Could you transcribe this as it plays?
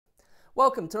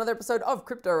Welcome to another episode of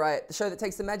Crypto Riot, the show that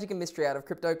takes the magic and mystery out of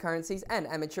cryptocurrencies and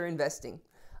amateur investing.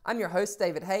 I'm your host,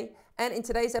 David Hay, and in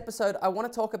today's episode, I want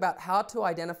to talk about how to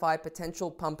identify potential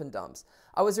pump and dumps.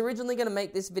 I was originally going to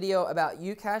make this video about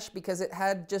Ucash because it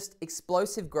had just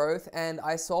explosive growth, and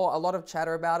I saw a lot of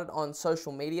chatter about it on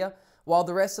social media. While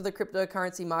the rest of the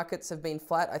cryptocurrency markets have been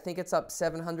flat, I think it's up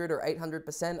 700 or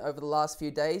 800% over the last few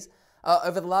days.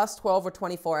 Over the last 12 or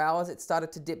 24 hours, it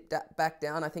started to dip back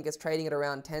down. I think it's trading at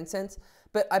around 10 cents.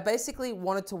 But I basically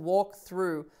wanted to walk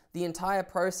through the entire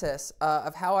process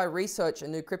of how I research a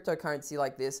new cryptocurrency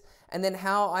like this, and then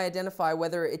how I identify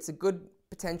whether it's a good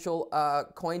potential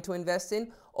coin to invest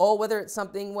in, or whether it's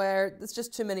something where there's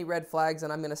just too many red flags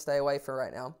and I'm going to stay away for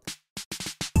right now.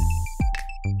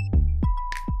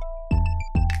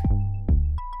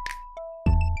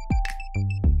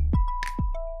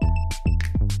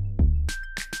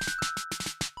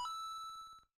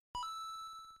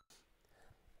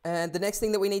 And the next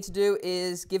thing that we need to do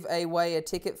is give away a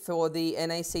ticket for the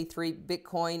NAC3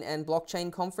 Bitcoin and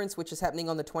Blockchain Conference, which is happening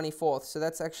on the 24th. So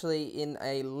that's actually in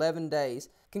 11 days.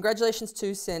 Congratulations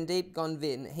to Sandeep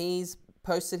Gonvin. He's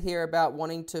posted here about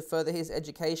wanting to further his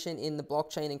education in the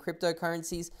blockchain and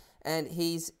cryptocurrencies. And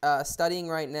he's studying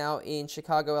right now in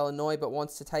Chicago, Illinois, but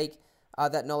wants to take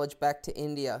that knowledge back to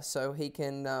India so he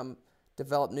can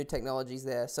develop new technologies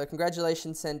there. So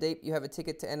congratulations, Sandeep. You have a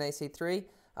ticket to NAC3.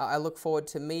 I look forward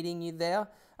to meeting you there.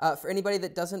 For anybody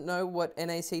that doesn't know what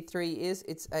NAC3 is,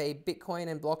 it's a Bitcoin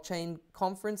and blockchain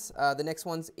conference. The next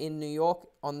one's in New York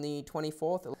on the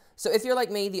 24th. So if you're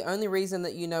like me, the only reason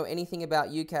that you know anything about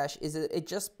Ucash is that it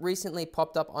just recently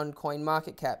popped up on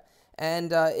CoinMarketCap.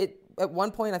 And it at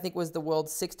one point I think was the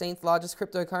world's 16th largest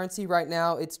cryptocurrency. Right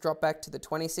now it's dropped back to the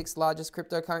 26th largest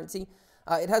cryptocurrency.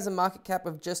 It has a market cap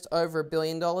of just over $1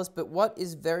 billion, but what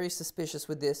is very suspicious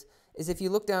with this is if you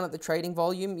look down at the trading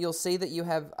volume, you'll see that you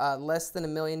have less than $1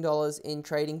 million in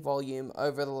trading volume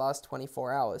over the last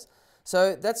 24 hours.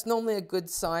 So that's normally a good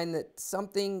sign that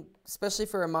something, especially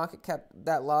for a market cap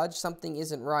that large, something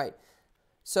isn't right.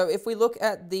 So if we look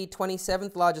at the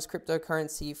 27th largest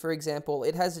cryptocurrency, for example,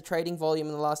 it has a trading volume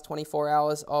in the last 24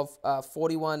 hours of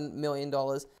 $41 million.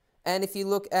 And if you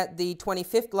look at the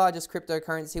 25th largest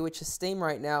cryptocurrency, which is Steem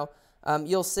right now,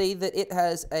 you'll see that it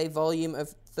has a volume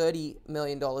of $30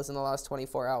 million in the last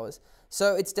 24 hours.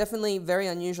 So it's definitely very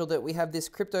unusual that we have this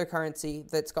cryptocurrency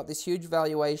that's got this huge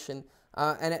valuation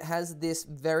and it has this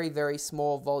very, very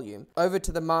small volume. Over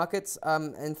to the markets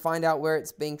and find out where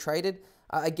it's being traded.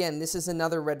 Again, this is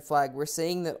another red flag. We're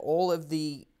seeing that all of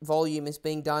the volume is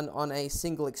being done on a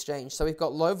single exchange. So we've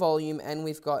got low volume and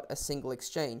we've got a single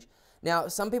exchange. Now,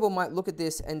 some people might look at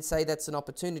this and say that's an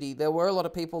opportunity. There were a lot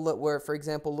of people that were, for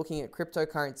example, looking at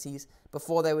cryptocurrencies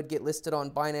before they would get listed on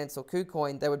Binance or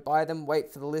KuCoin. They would buy them,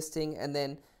 wait for the listing, and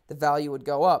then the value would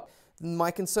go up.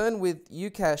 My concern with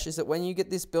Ucash is that when you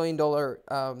get this $1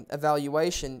 billion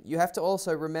evaluation, you have to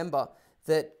also remember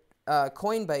that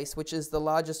Coinbase, which is the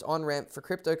largest on-ramp for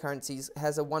cryptocurrencies,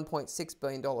 has a $1.6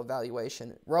 billion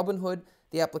valuation. Robinhood,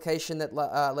 the application that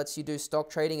lets you do stock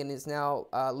trading and is now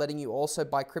letting you also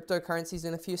buy cryptocurrencies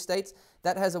in a few states,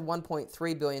 that has a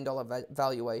 $1.3 billion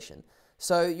valuation.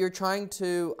 So you're trying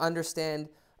to understand,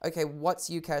 okay, what's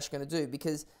Ucash going to do?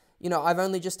 Because, you know, I've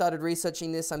only just started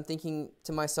researching this. I'm thinking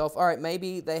to myself, all right,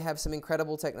 maybe they have some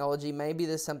incredible technology. Maybe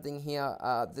there's something here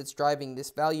that's driving this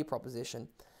value proposition.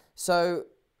 So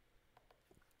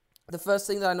the first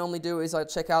thing that I normally do is I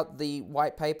check out the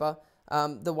white paper.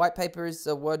 The white paper is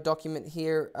a Word document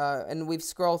here, and we've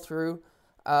scrolled through.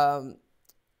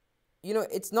 You know,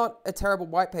 it's not a terrible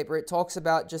white paper. It talks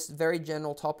about just very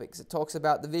general topics. It talks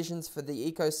about the visions for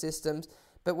the ecosystems,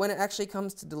 but when it actually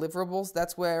comes to deliverables,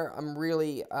 that's where I'm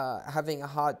really having a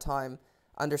hard time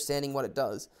understanding what it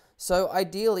does. So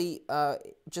ideally,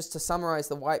 just to summarize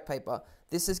the white paper,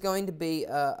 this is going to be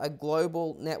a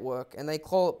global network, and they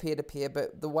call it peer-to-peer,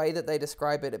 but the way that they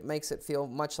describe it, it makes it feel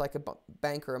much like a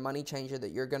bank or a money changer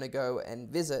that you're going to go and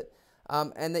visit,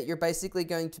 and that you're basically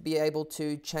going to be able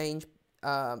to change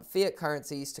fiat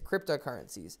currencies to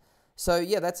cryptocurrencies. So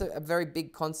yeah, that's a very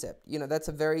big concept. You know, that's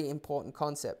a very important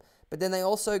concept. But then they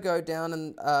also go down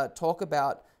and talk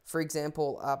about, for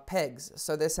example, pegs.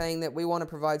 So they're saying that we want to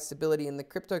provide stability in the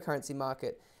cryptocurrency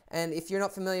market. And if you're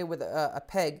not familiar with a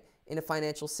peg in a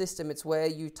financial system, it's where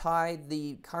you tie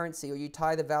the currency or you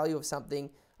tie the value of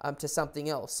something to something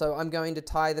else. So I'm going to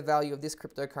tie the value of this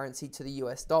cryptocurrency to the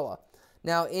US dollar.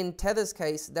 Now, in Tether's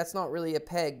case, that's not really a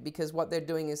peg, because what they're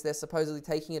doing is they're supposedly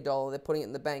taking $1, they're putting it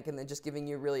in the bank, and they're just giving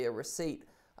you really a receipt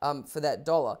for that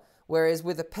dollar. Whereas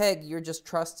with a peg, you're just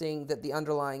trusting that the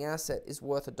underlying asset is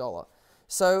worth $1.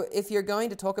 So if you're going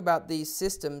to talk about these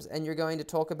systems and you're going to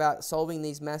talk about solving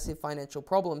these massive financial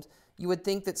problems, you would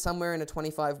think that somewhere in a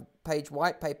 25-page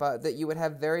white paper that you would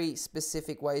have very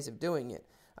specific ways of doing it.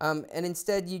 And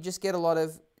instead, you just get a lot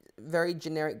of very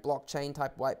generic blockchain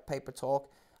type white paper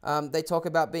talk. They talk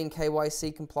about being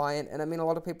KYC compliant, and I mean, a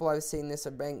lot of people I've seen this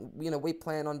are being, we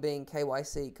plan on being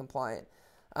KYC compliant.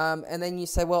 And then you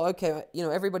say, well, okay,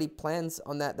 everybody plans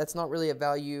on that. That's not really a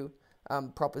value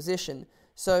proposition.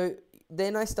 So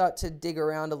then I start to dig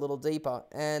around a little deeper,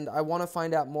 and I want to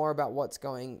find out more about what's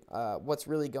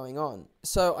really going on.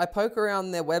 So I poke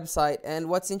around their website, and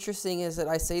what's interesting is that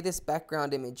I see this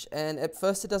background image, and at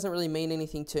first it doesn't really mean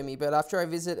anything to me, but after I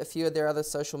visit a few of their other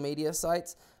social media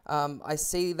sites, I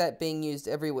see that being used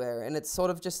everywhere, and it's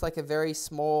sort of just like a very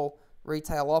small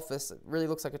retail office. It really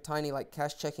looks like a tiny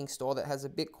cash checking store that has a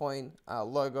Bitcoin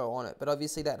logo on it, but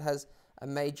obviously that has a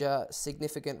major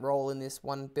significant role in this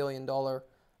 $1 billion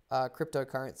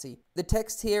cryptocurrency. The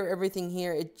text here, everything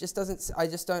here, I just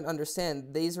don't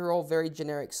understand. These are all very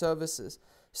generic services.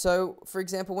 So, for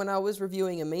example, when I was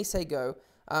reviewing AmiseGo,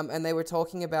 and they were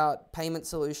talking about payment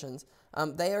solutions,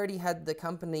 they already had the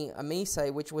company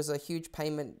Amise, which was a huge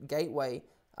payment gateway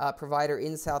provider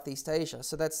in Southeast Asia.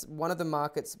 So that's one of the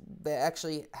markets. They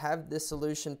actually have the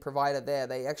solution provider there.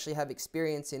 They actually have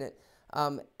experience in it.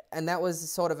 And that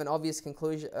was sort of an obvious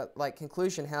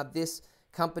conclusion how this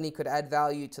company could add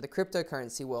value to the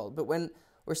cryptocurrency world. But when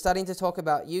we're starting to talk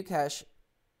about Ucash,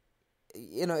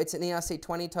 it's an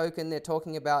ERC20 token. They're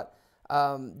talking about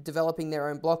developing their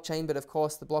own blockchain, but of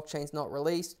course the blockchain's not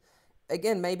released.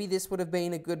 Again, maybe this would have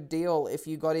been a good deal if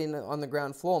you got in on the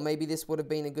ground floor. Maybe this would have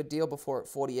been a good deal before it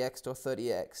 40x'd or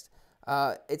 30x'd.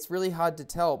 It's really hard to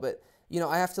tell, but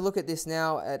I have to look at this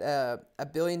now at a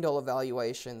 $1 billion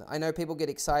valuation. I know people get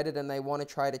excited and they want to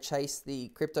try to chase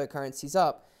the cryptocurrencies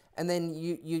up. And then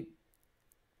you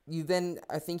then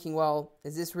are thinking, well,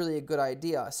 is this really a good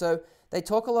idea? So they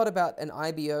talk a lot about an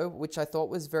IBO, which I thought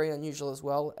was very unusual as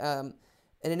well.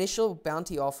 An initial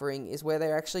bounty offering is where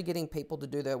they're actually getting people to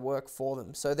do their work for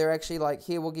them. So they're actually like,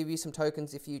 here, we'll give you some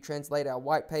tokens if you translate our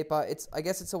white paper. I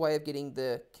guess it's a way of getting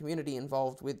the community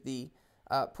involved with the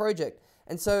project.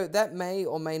 And so that may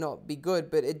or may not be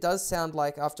good, but it does sound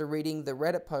like after reading the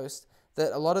Reddit post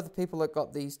that a lot of the people that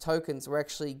got these tokens were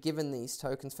actually given these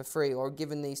tokens for free or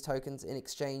given these tokens in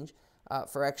exchange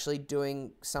for actually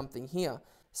doing something here.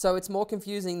 So it's more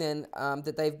confusing then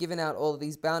that they've given out all of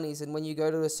these bounties, and when you go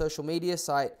to a social media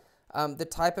site, the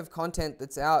type of content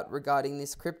that's out regarding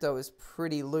this crypto is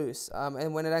pretty loose.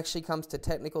 And when it actually comes to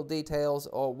technical details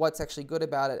or what's actually good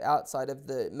about it outside of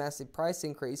the massive price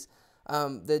increase,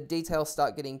 the details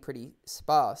start getting pretty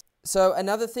sparse. So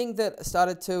another thing that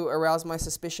started to arouse my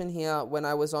suspicion here when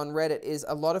I was on Reddit is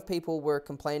a lot of people were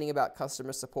complaining about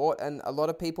customer support, and a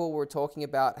lot of people were talking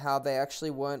about how they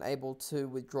actually weren't able to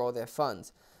withdraw their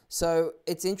funds. So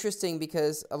it's interesting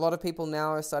because a lot of people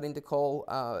now are starting to call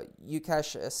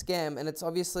Ucash a scam, and it's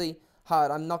obviously hard.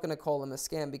 I'm not going to call them a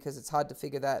scam because it's hard to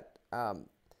figure that.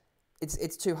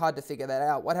 It's too hard to figure that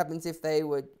out. What happens if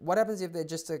they're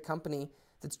just a company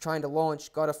that's trying to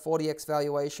launch, got a 40x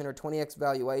valuation or 20x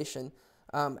valuation,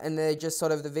 and they're just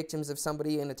sort of the victims of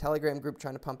somebody in a Telegram group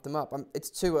trying to pump them up?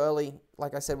 It's too early,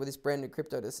 like I said, with this brand new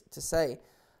crypto to say.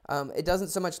 It doesn't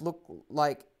so much look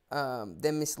like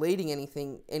they're misleading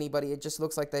anybody. It just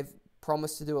looks like they've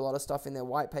promised to do a lot of stuff in their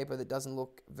white paper that doesn't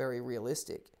look very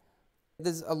realistic.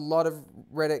 There's a lot of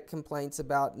Reddit complaints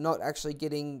about not actually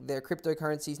getting their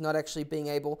cryptocurrencies, not actually being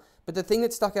able. But the thing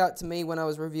that stuck out to me when I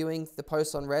was reviewing the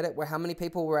posts on Reddit were how many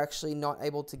people were actually not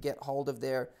able to get hold of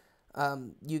their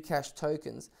Ucash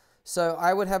tokens. So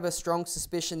I would have a strong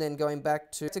suspicion then going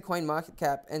back to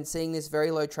CoinMarketCap and seeing this very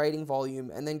low trading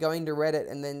volume, and then going to Reddit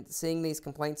and then seeing these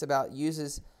complaints about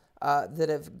users that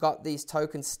have got these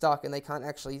tokens stuck and they can't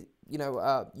actually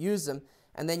use them.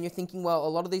 And then you're thinking, well, a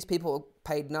lot of these people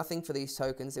paid nothing for these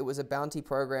tokens. It was a bounty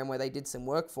program where they did some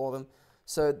work for them.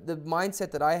 So the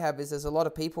mindset that I have is there's a lot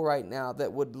of people right now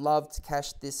that would love to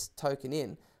cash this token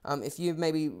in. If you've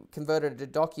maybe converted a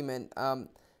document and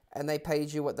they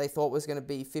paid you what they thought was going to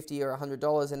be $50 or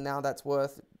 $100, and now that's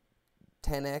worth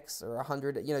 10x or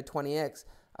 100, 20x,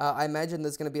 I imagine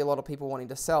there's going to be a lot of people wanting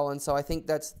to sell. And so I think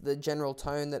that's the general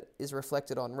tone that is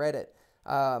reflected on Reddit.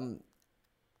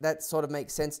 That sort of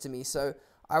makes sense to me. So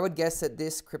I would guess that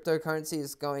this cryptocurrency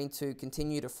is going to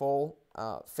continue to fall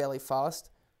fairly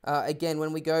fast. Again,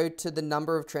 when we go to the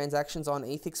number of transactions on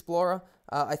ETH Explorer,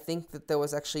 I think that there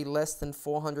was actually less than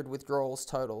 400 withdrawals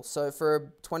total. So for a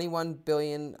 21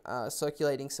 billion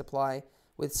circulating supply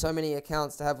with so many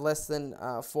accounts, to have less than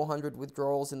 400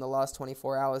 withdrawals in the last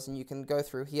 24 hours, and you can go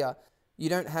through here, you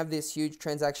don't have this huge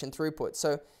transaction throughput.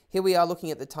 So here we are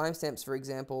looking at the timestamps, for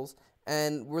examples,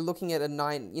 and we're looking at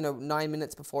 9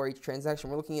 minutes before each transaction.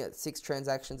 We're looking at 6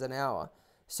 transactions an hour.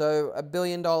 So $1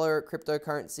 billion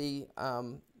cryptocurrency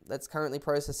that's currently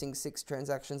processing 6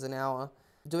 transactions an hour.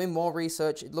 Doing more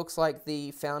research, it looks like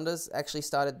the founders actually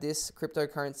started this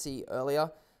cryptocurrency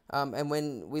earlier. And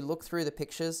when we look through the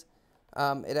pictures,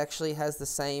 it actually has the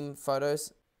same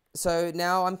photos. So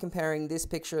now I'm comparing this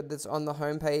picture that's on the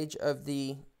homepage of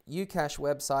the Ucash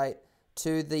website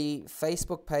to the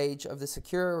Facebook page of the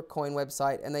Secure Coin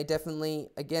website, and they definitely,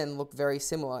 again, look very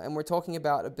similar. And we're talking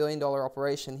about $1 billion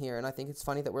operation here, and I think it's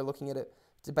funny that we're looking at it,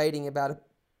 debating about a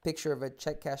picture of a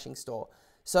check cashing store.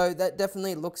 So that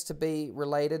definitely looks to be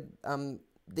related.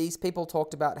 These people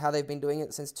talked about how they've been doing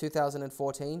it since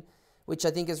 2014, which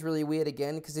I think is really weird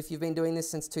again, because if you've been doing this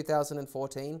since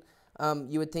 2014,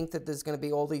 you would think that there's going to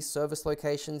be all these service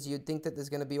locations, you'd think that there's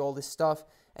going to be all this stuff,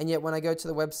 and yet when I go to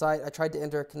the website, I tried to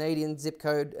enter a Canadian zip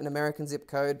code, an American zip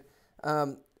code,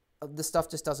 the stuff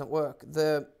just doesn't work.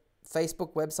 The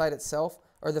Facebook website itself,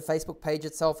 or the Facebook page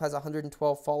itself, has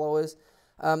 112 followers.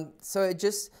 So it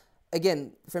just,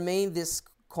 again, for me, this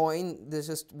coin, there's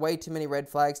just way too many red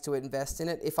flags to invest in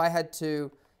it. If I had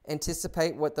to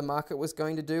anticipate what the market was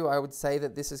going to do, I would say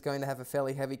that this is going to have a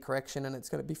fairly heavy correction and it's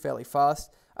going to be fairly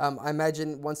fast. I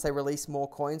imagine once they release more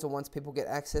coins, or once people get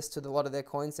access to a lot of their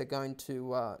coins, they're going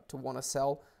to want to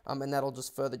sell, and that'll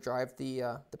just further drive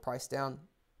the price down.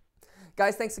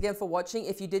 Guys, thanks again for watching.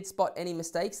 If you did spot any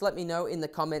mistakes, let me know in the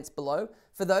comments below.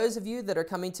 For those of you that are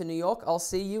coming to New York, I'll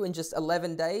see you in just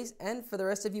 11 days. And for the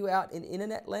rest of you out in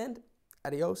internet land,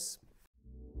 adios.